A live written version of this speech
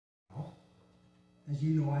As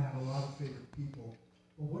you know, I have a lot of favorite people.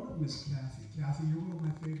 Well, one of them is Kathy. Kathy, you're one of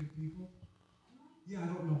my favorite people? Yeah, I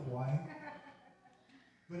don't know why.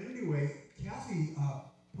 But anyway, Kathy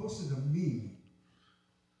posted a meme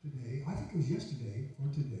today. I think it was yesterday or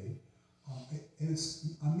today. A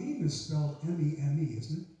meme is spelled M-E-M-E,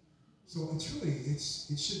 isn't it? So it should be a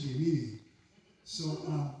meme. So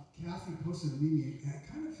Kathy posted a meme, and it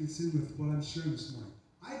kind of fits in with what I'm sharing this morning.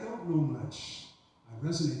 I don't know much. I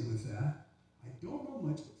resonated with that. I don't know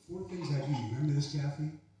much, but 4 things I do. You remember this, Kathy?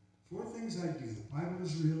 4 things I do. The Bible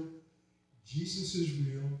is real. Jesus is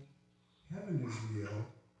real. Heaven is real.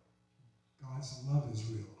 God's love is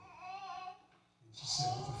real. And she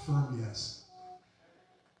said with a firm yes.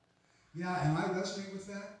 Yeah, and I resonate with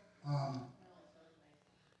that. I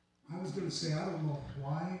was going to say, I don't know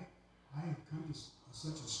why I have come to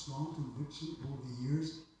such a strong conviction over the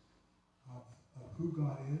years of who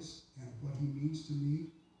God is and what he means to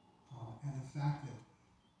me, and the fact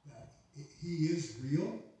that he is real.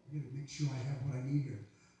 I'm going to make sure I have what I need here.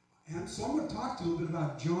 And so I'm going to talk to you a little bit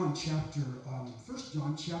about John chapter, 1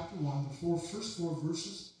 John chapter 1, the first four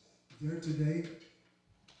verses there today.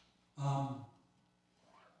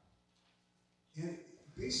 And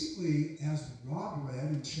basically, as Rob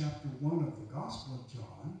read in chapter 1 of the Gospel of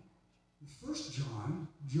John, the first John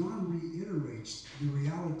reiterates the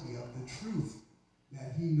reality of the truth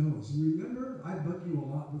that he knows. And remember, I bug you a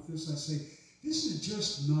lot with this. I say, this is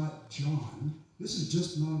just not John. This is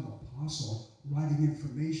just not an apostle writing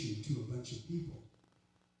information to a bunch of people.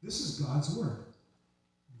 This is God's word.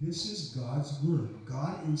 This is God's word.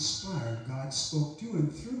 God inspired, God spoke to and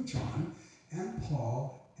through John and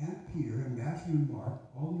Paul and Peter and Matthew and Mark.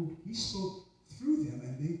 He spoke through them,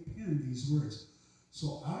 and they penned these words.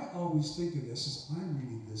 So I always think of this as I'm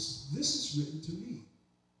reading this. This is written to me.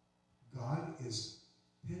 God is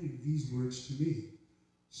penning these words to me.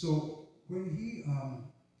 So when he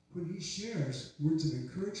shares words of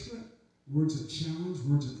encouragement, words of challenge,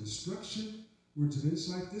 words of instruction, words of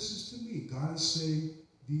insight, this is to me. God is saying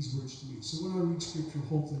these words to me. So when I read Scripture,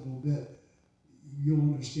 hopefully a little bit, you'll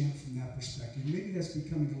understand from that perspective. Maybe that's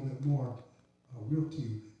becoming a little bit more real to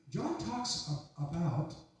you. John talks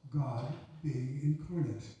about God being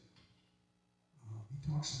incarnate. He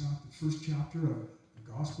talks about the first chapter of the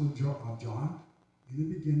Gospel of John. In the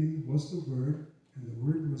beginning was the Word, and the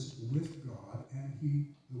Word was with God, and the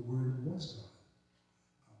Word was God.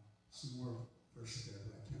 Some more verses there,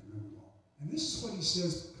 but I can't remember them all. And this is what he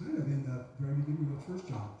says kind of in the very beginning of 1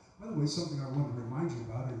 John. By the way, something I want to remind you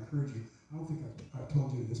about or encourage you. I don't think I've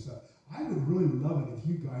told you this, but I would really love it if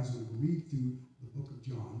you guys would read through the book of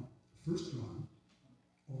John, 1 John,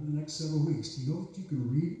 over the next several weeks. Do you know that you can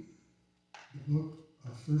read the book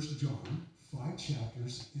of 1 John, 5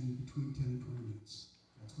 chapters in between 10 and 20 minutes?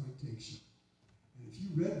 That's what it takes you. And if you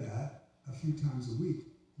read that a few times a week,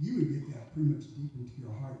 you would get that pretty much deep into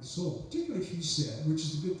your heart and soul, particularly if you said, which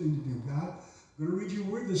is a good thing to do, God, I'm going to read your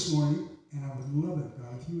word this morning, and I would love it,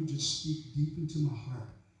 God, if you would just speak deep into my heart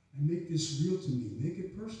and make this real to me, make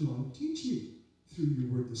it personal, and teach me through your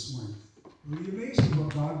word this morning. It'll be amazing what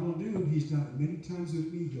God will do. He's done it many times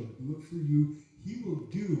with me. He'll do it for you. He will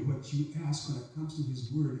do what you ask when it comes to his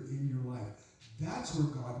word in your life. That's where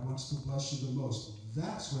God wants to bless you the most.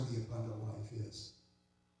 That's where the abundant life is.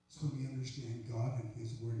 So we understand God and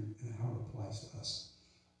his word and how it applies to us.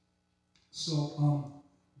 So,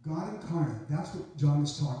 God incarnate, that's what John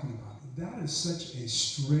is talking about. That is such a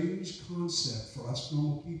strange concept for us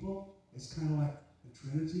normal people. It's kind of like the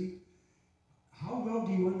Trinity. How well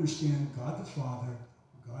do you understand God the Father,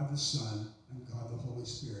 God the Son, and God the Holy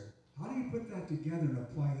Spirit? How do you put that together and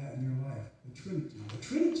apply that in your life? The Trinity. The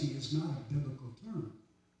Trinity is not a biblical term.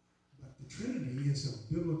 But the Trinity is a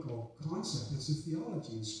biblical concept. It's a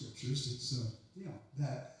theology in scriptures. It's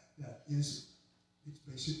it's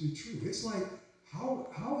basically true. It's like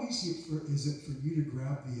how easy is it for you to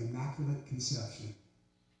grab the Immaculate Conception?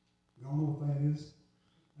 You all know what that is?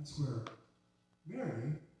 That's where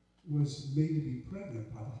Mary was made to be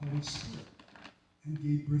pregnant by the Holy Spirit and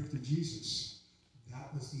gave birth to Jesus.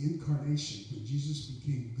 That was the incarnation.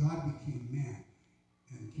 When God became man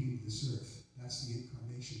and came to this earth. That's the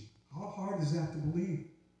incarnation. How hard is that to believe?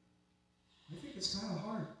 I think it's kind of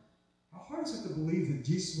hard. How hard is it to believe that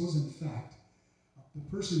Jesus was in fact the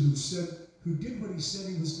person who did what he said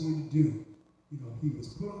he was going to do? You know, he was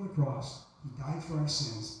put on the cross, he died for our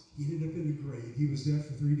sins, he ended up in the grave, he was there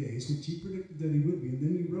for 3 days, which he predicted that he would be, and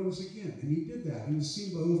then he rose again, and he did that. He was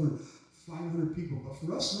seen by over 500 people. But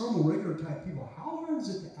for us normal, regular type people, how hard is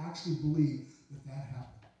it to actually believe that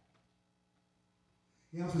happened?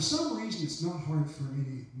 Yeah, for some reason, it's not hard for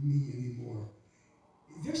me anymore.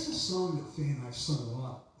 There's this song that Faye and I sung a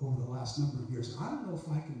lot over the last number of years. I don't know if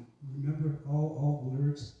I can remember all the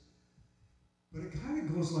lyrics, but it kind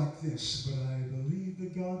of goes like this. But I believe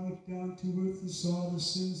that God looked down to earth and saw the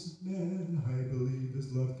sins of men. I believe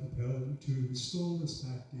his love compelled him to restore us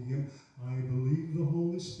back to him. I believe the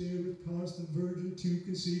Holy Spirit caused the virgin to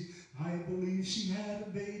conceive. I believe she had a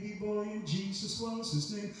baby boy and Jesus was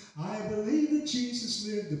his name. I believe that Jesus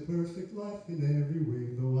lived a perfect life in every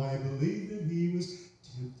way. Though I believe that he was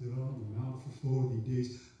tempted on the mount for 40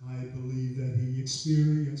 days. I believe that he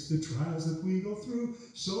experienced the trials that we go through,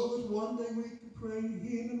 so that one day we can pray to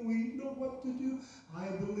him and we know what to do. I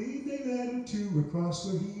believe they led him to a cross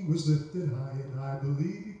where he was lifted high, and I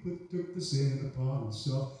believe he took the sin upon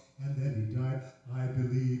himself, and then he died. I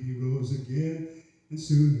believe he rose again, and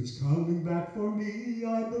soon he's coming back for me.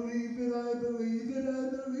 I believe it, I believe it,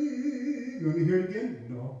 I believe. You want to hear it again?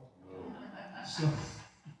 No. So,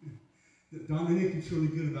 Don and Nick is really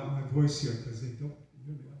good about my voice here because they don't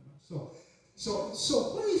hear me that much.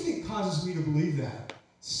 So what do you think causes me to believe that?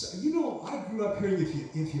 So, I grew up hearing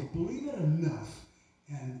if you believe it enough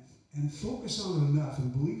and focus on it enough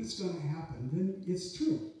and believe it's going to happen, then it's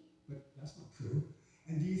true. But that's not true.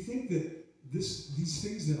 And do you think that these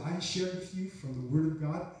things that I share with you from the Word of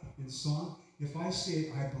God in song, if I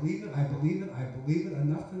say I believe it, I believe it, I believe it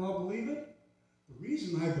enough, then I'll believe it? The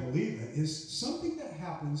reason I believe it is something that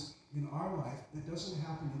happens in our life that doesn't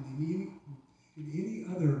happen in any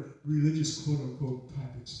other religious quote-unquote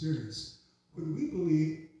type experience. When we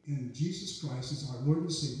believe in Jesus Christ as our Lord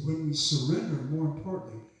and Savior, when we surrender, more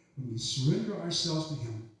importantly, when we surrender ourselves to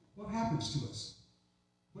him, what happens to us?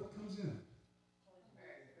 What comes in?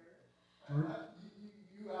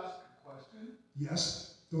 You ask a question.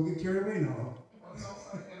 Yes. Don't get carried away now. Well, no,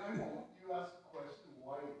 and I won't. You ask a question.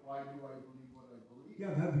 Why do I believe what I believe?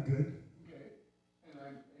 Yeah, that'd be good. Okay. And I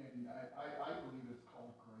believe it's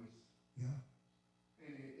called grace. Yeah.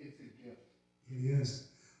 And it's a gift. It is.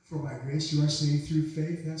 For by grace you are saved through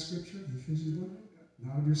faith. That scripture, Ephesians 1.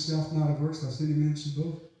 Not of yourself, not of works, lest any man should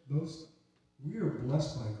boast. We are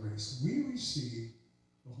blessed by grace. We receive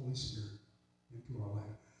the Holy Spirit into our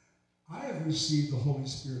life. I have received the Holy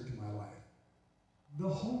Spirit to my life. The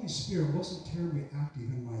Holy Spirit wasn't terribly active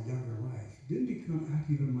in my younger life. It didn't become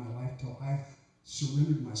active in my life till I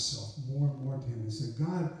surrendered myself more and more to him and said,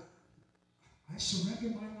 God, I surrender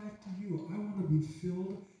my life to you. I want to be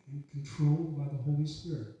filled and controlled by the Holy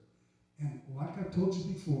Spirit. And like I've told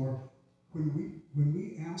you before, when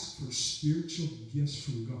we ask for spiritual gifts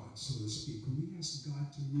from God, so to speak, when we ask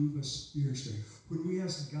God to move us spiritually, when we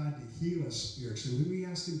ask God to heal us spiritually, when we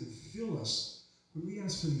ask him to fill us, when we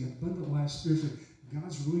ask for the abundant life spiritually,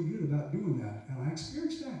 God's really good about doing that. And I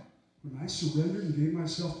experienced that. When I surrendered and gave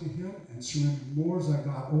myself to him and surrendered more as I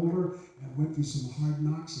got older and went through some hard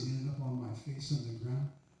knocks and ended up on my face on the ground,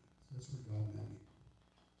 that's where God met me.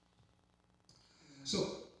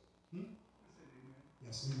 So,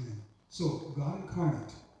 yes, amen. So, God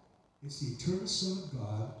incarnate, it's the eternal Son of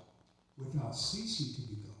God without ceasing to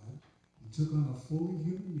be God. He took on a fully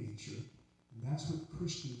human nature, and that's what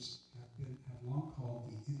Christians have long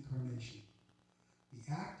called the incarnation.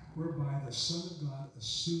 The act whereby the Son of God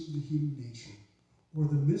assumed the human nature, or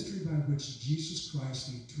the mystery by which Jesus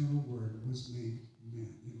Christ, the eternal Word, was made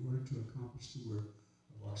man in order to accomplish the work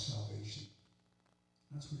of our salvation.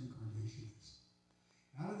 That's what incarnation is.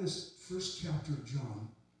 Out of this first chapter of John,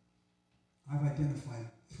 I've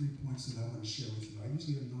identified 3 points that I want to share with you. I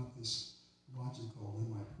usually am not this logical in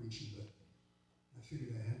my preaching, but I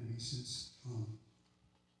figured I had to be since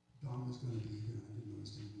Don was going to be here, and I didn't know he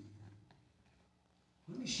was going to be here.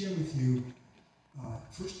 Let me share with you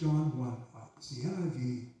 1 John 1. It's the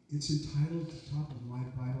NIV. It's entitled, at the top of my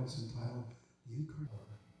Bible, it's entitled, The Incarnation.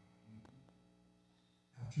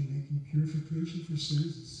 After making purification for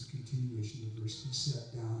sins, this is a continuation of the verse, he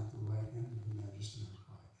sat down at the right hand of the Majesty on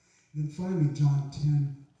high. And then finally, John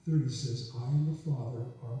 10:30 says, I and the Father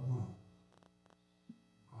are one.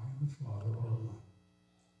 I and the Father are one.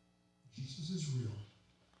 Jesus is real.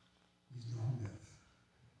 He's not a myth.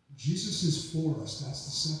 Jesus is for us. That's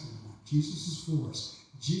the second one. Jesus is for us.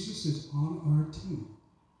 Jesus is on our team.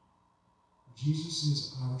 Jesus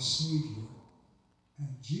is our Savior.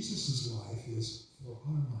 And Jesus' life is for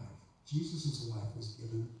our life. Jesus' life was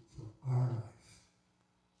given for our life.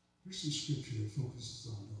 Here's some scripture that focuses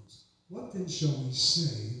on those. What then shall we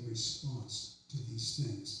say in response to these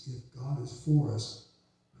things? If God is for us,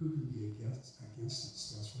 who can be against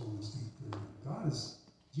us? That's Romans 8:31.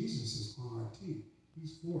 Jesus is on our team.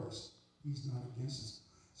 He's for us. He's not against us.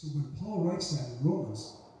 So when Paul writes that in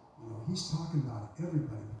Romans, he's talking about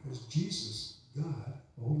everybody because Jesus, God,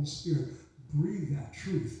 the Holy Spirit, breathed that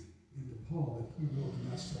truth into Paul that he wrote,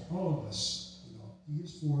 and that's for all of us. He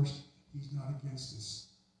is for us. He's not against us.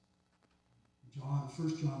 1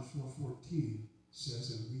 John 4:14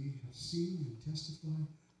 says, and we have seen and testified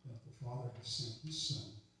that the Father has sent his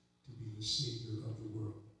Son to be the Savior of the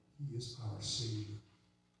world. He is our Savior.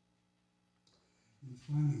 And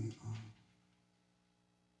finally,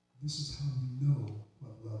 this is how we know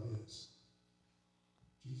what love is.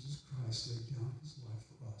 Jesus Christ laid down his life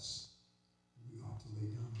for us. And we ought to lay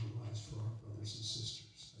down our lives for our brothers and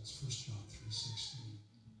sisters. That's 1 John 3:16.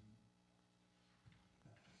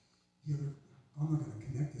 I'm not going to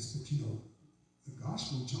connect this, but the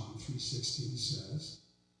Gospel of John 3:16 says,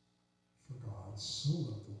 for God so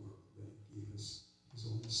loved the world that he gave us his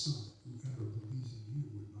only Son, that whoever believes in him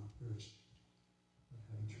would not perish, but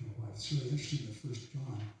have eternal life. It's really interesting that 1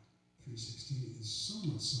 John 3:16 is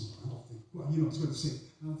somewhat similar. I don't think, well, I was going to say,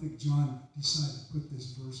 I don't think John decided to put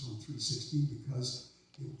this verse on 3:16 because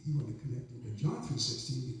he wanted to connect it to John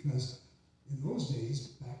 3:16, because in those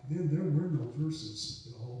days, back then, there were no verses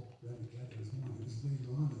that all read together as one. It was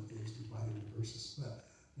later on that they was divided into verses. But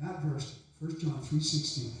that verse, 1 John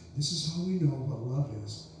 3:16, this is how we know what love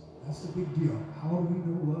is. That's the big deal. How do we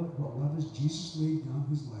know love? What love is? Jesus laid down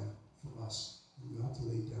his life for us. And we ought to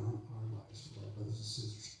lay down our lives for our brothers and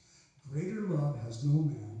sisters. Greater love has no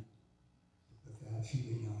man but that if he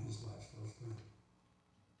lay down his life for a friend.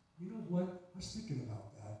 You know what? I was thinking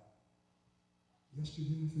about that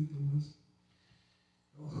yesterday, I think it was.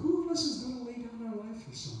 Who of us is going to lay down our life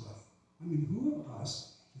for somebody? I mean, who of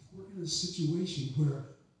us, if we're in a situation where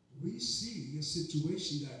we see a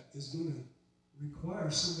situation that is going to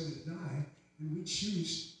require somebody to die, and we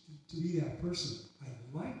choose to be that person?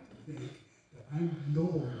 I'd like to think that I'm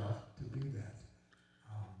noble enough to do that.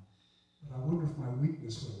 But I wonder if my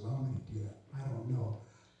weakness would allow me to do that. I don't know.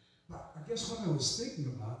 But I guess what I was thinking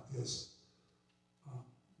about is,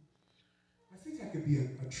 I think that could be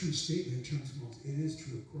a true statement in terms of, it is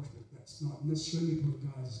true, of course, but that's not necessarily what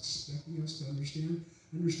God is expecting us to understand.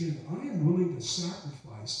 Understand that I am willing to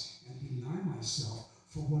sacrifice and deny myself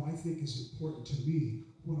for what I think is important to me,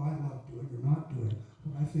 what I love doing or not doing,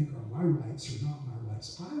 what I think are my rights or not my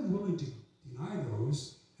rights. I am willing to deny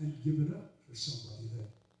those and give it up for somebody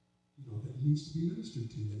that needs to be ministered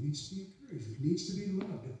to, that needs to be encouraged, that needs to be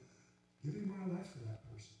loved. Giving my life for that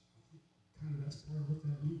person. I think kind of that's part of what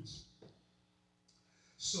that means.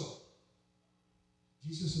 So,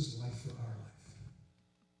 Jesus' life for our life.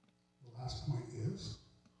 The last point is,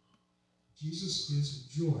 Jesus is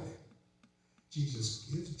joy. Jesus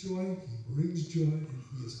gives joy, he brings joy, and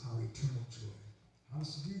he is our eternal joy. How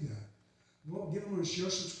does he do that? Well, again, I'm going to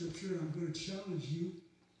share some scripture, and I'm going to challenge you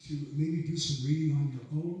to maybe do some reading on your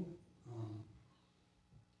own.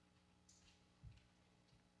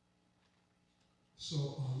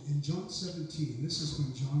 In John 17, this is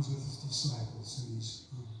when John's with his disciples, and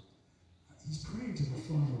he's praying to the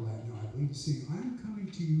Father right now. I believe he's saying, I'm coming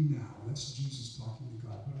to you now. That's Jesus talking to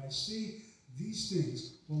God. But I say these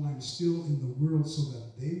things while I'm still in the world, so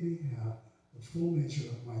that they may have the full measure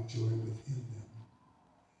of my joy within them.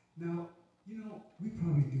 Now, we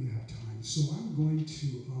probably do have time, so I'm going to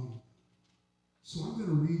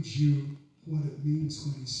read you what it means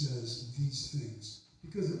when he says these things,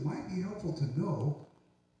 because it might be helpful to know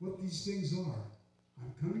what these things are.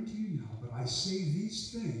 I'm coming to you now, but I say these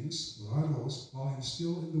things, what are those, while I'm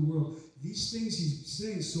still in the world. These things he's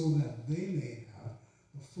saying so that they may have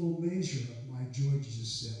the full measure of my joy,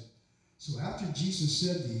 Jesus said. So after Jesus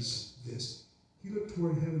said this, he looked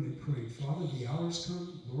toward heaven and prayed, Father, the hour has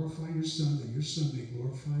come, glorify your Son, that your Son may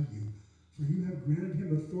glorify you. For you have granted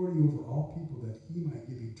him authority over all people, that he might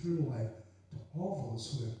give eternal life to all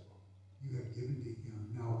those who you have given to him.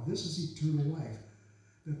 Now this is eternal life,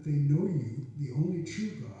 that they know you, the only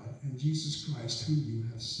true God, and Jesus Christ, whom you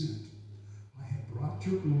have sent. I have brought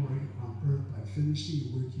your glory on earth by finishing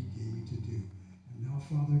the work you gave me to do. And now,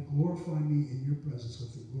 Father, glorify me in your presence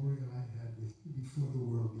with the glory I had with you before the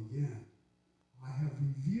world began. I have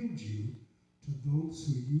revealed you to those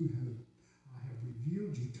who you have. I have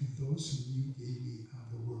revealed you to those whom you gave me out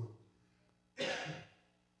of the world.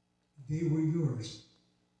 They were yours.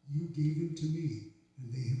 You gave them to me,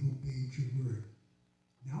 and they have obeyed your word.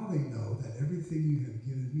 Now they know that everything you have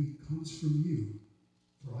given me comes from you.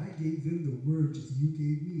 For I gave them the words that you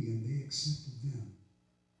gave me, and they accepted them.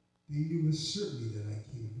 They knew with certainty that I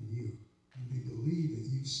came from you, and they believed that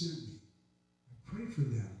you sent me. I pray for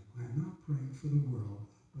them. I am not praying for the world,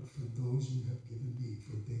 but for those you have given me,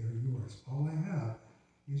 for they are yours. All I have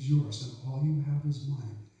is yours, and all you have is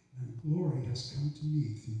mine, and glory has come to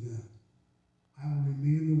me through them. I will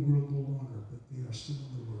remain in the world no longer, but they are still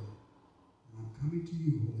in the world. And I'm coming to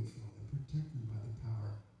you, Holy Father. Protect them by the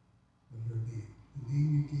power of your name, the name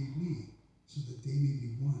you gave me, so that they may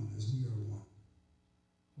be one as we are one.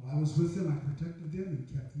 While I was with them, I protected them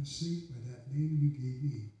and kept them safe by that name you gave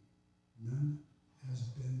me. None has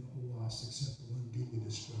been lost except the one doomed to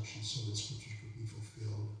destruction, so the scripture could be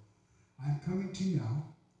fulfilled. I am coming to you now,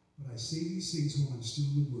 but I say these things while I'm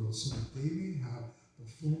still in the world, so that they may have the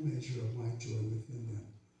full measure of my joy within them.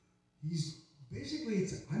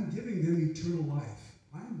 I'm giving them eternal life.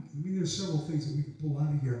 There's several things that we can pull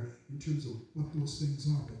out of here in terms of what those things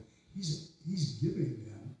are, but he's giving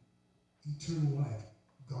them eternal life.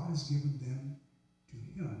 God has given them to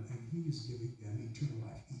him, and he is giving them eternal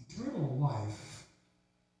life. Eternal life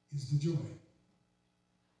is the joy.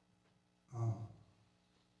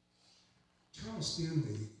 Charles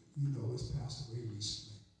Stanley, has passed away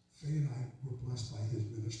recently. Faye and I were blessed by his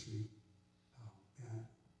ministry.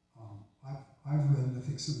 I've read, and I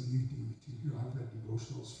think some of you do too here, I've read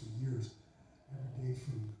devotionals for years, every day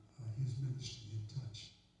from his ministry In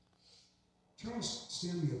Touch. Charles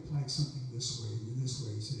Stanley applied something in this way.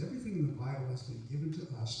 He said, everything in the Bible has been given to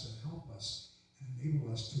us to help us and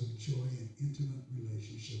enable us to enjoy an intimate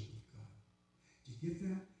relationship with God. Do you get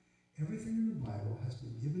that? Everything in the Bible has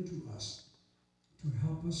been given to us to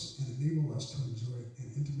help us and enable us to enjoy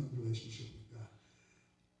an intimate relationship with God.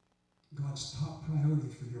 God's top priority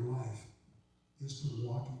for your life is to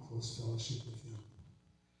walk in close fellowship with him.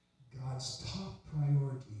 God's top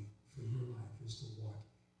priority for your life is to walk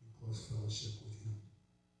in close fellowship with him.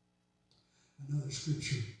 Another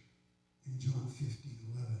scripture in John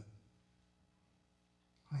 15:11.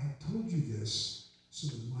 I have told you this so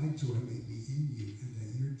that my joy may be in you and that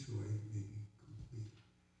your joy may be complete.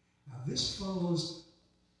 Now this follows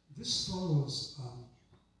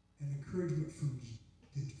an encouragement from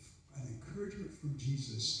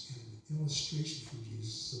Jesus and an illustration from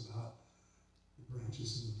Jesus about the branches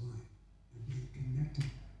and the vine and being connected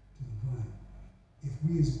to the vine. If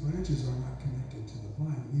we as branches are not connected to the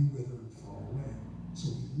vine, we wither and fall away. So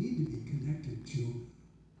we need to be connected to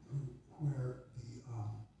where the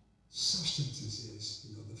substances is,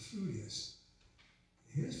 the food is.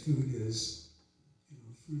 His food is,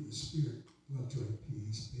 fruit of the Spirit, love, joy,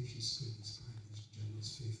 peace, patience, goodness, kindness, gentleness,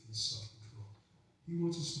 faithfulness, self-control. He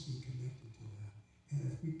wants us to be connected to that. And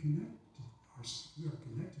if we are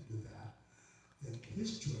connected to that, then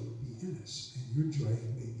his joy will be in us, and your joy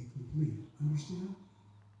may be complete. Understand?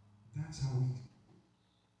 That's how we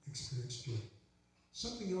experience joy.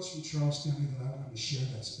 Something else from Charles Stanley that I wanted to share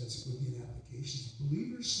that's would be an application is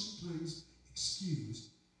believers sometimes excuse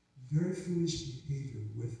very foolish behavior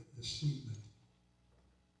with the statement,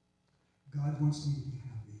 God wants me to be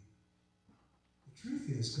happy. The truth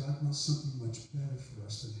is, God wants something much better for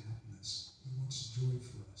us than happiness. He wants joy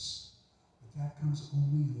for us. But that comes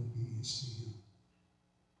only in obedience to him.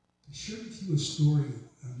 I shared with you a story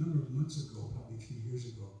a number of months ago, probably a few years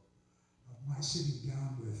ago, of my sitting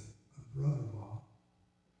down with a brother-in-law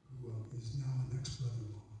who is now an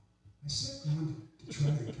ex-brother-in-law. I sat down to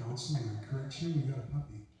try to counsel and encourage him. We got a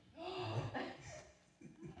puppy.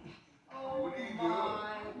 Oh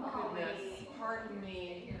my goodness, pardon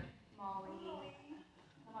me. Molly.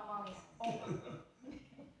 Come on, Molly.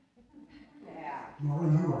 Yeah. Molly,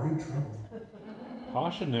 you are in trouble.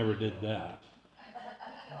 Pasha never did that.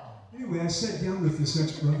 Anyway, I sat down with this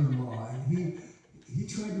ex-brother-in-law, and he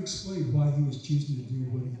tried to explain why he was choosing to do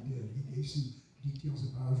what he did. He gave some details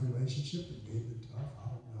about his relationship. It may have been tough, I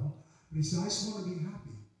don't know. But he said, I just want to be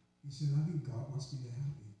happy. He said, I think God wants me to be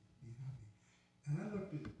happy. And I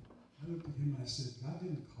looked at him and I said, God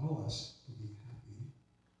didn't call us to be happy.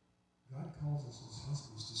 God calls us as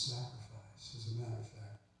husbands to sacrifice. As a matter of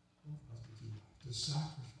fact, both husbands and wives, to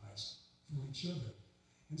sacrifice for each other.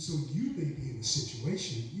 And so you may be in a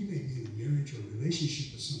situation, you may be in a marriage or a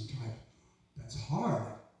relationship of some type that's hard.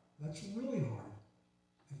 That's really hard.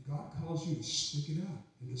 And God calls you to stick it out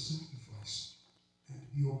and to sacrifice and to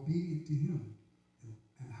be obedient to him.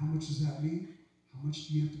 And how much does that mean? How much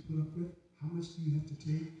do you have to put up with? How much do you have to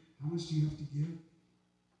take? How much do you have to give?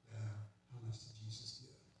 How much did Jesus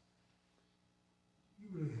give? You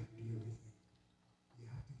really have to do everything. You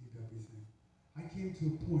have to give everything. I came to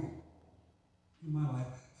a point in my life,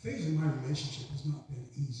 phase in my relationship has not been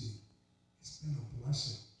easy. It's been a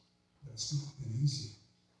blessing, but it's not been easy.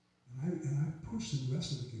 And I pushed and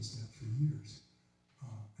wrestled against that for years.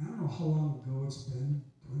 I don't know how long ago it's been,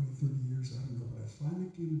 20, 30 years, I don't know, but I finally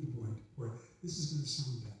came to the point where this is going to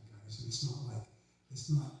sound bad, guys, and it's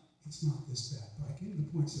not this bad. But I came to the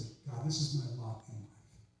point and said, God, this is my lot in life.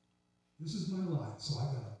 This is my lot, so I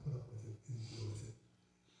got to put up with it and deal with it.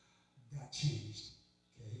 That changed.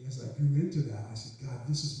 Okay, as I grew into that, I said, God,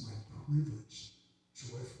 this is my privileged,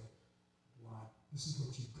 joyful lot. This is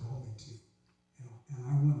what you called me to. And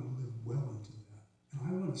I want to live well into that. And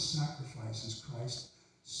I want to sacrifice as Christ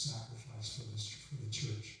sacrificed for the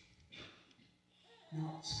church.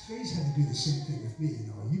 Now, Faye's had to do the same thing with me.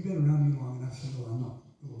 You've been around me long enough to know I'm not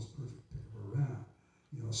the most perfect pick of her around.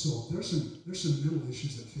 So there's some middle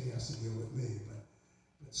issues that Faye has to deal with me, but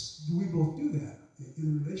we both do that.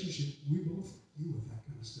 In a relationship, we both deal with that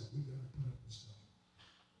kind of stuff. We got to put up with stuff.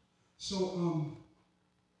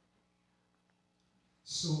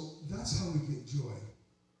 So that's how we get joy.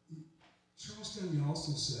 Charles Stanley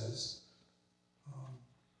also says,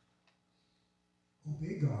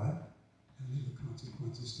 obey God and leave the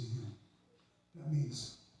consequences to Him. That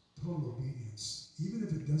means total obedience. Even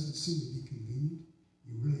if it doesn't seem to be convenient,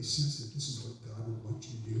 you really sense that this is what God would want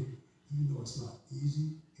you to do, even though it's not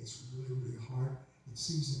easy, it's really, really hard. It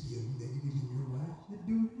seems to be a negative in your life. You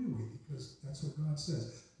do it anyway because that's what God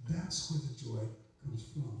says. That's where the joy comes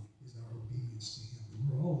from, is our obedience to Him. And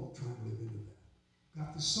we're all trying to live into that.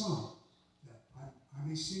 Got the song that I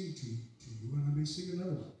may sing to you, and I may sing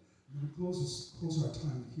another one. I'm going to close our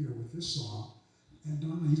time here with this song. And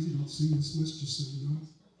Don, I usually don't sing this much, just so you know.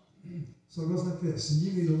 So it goes like this. And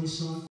you may know this song.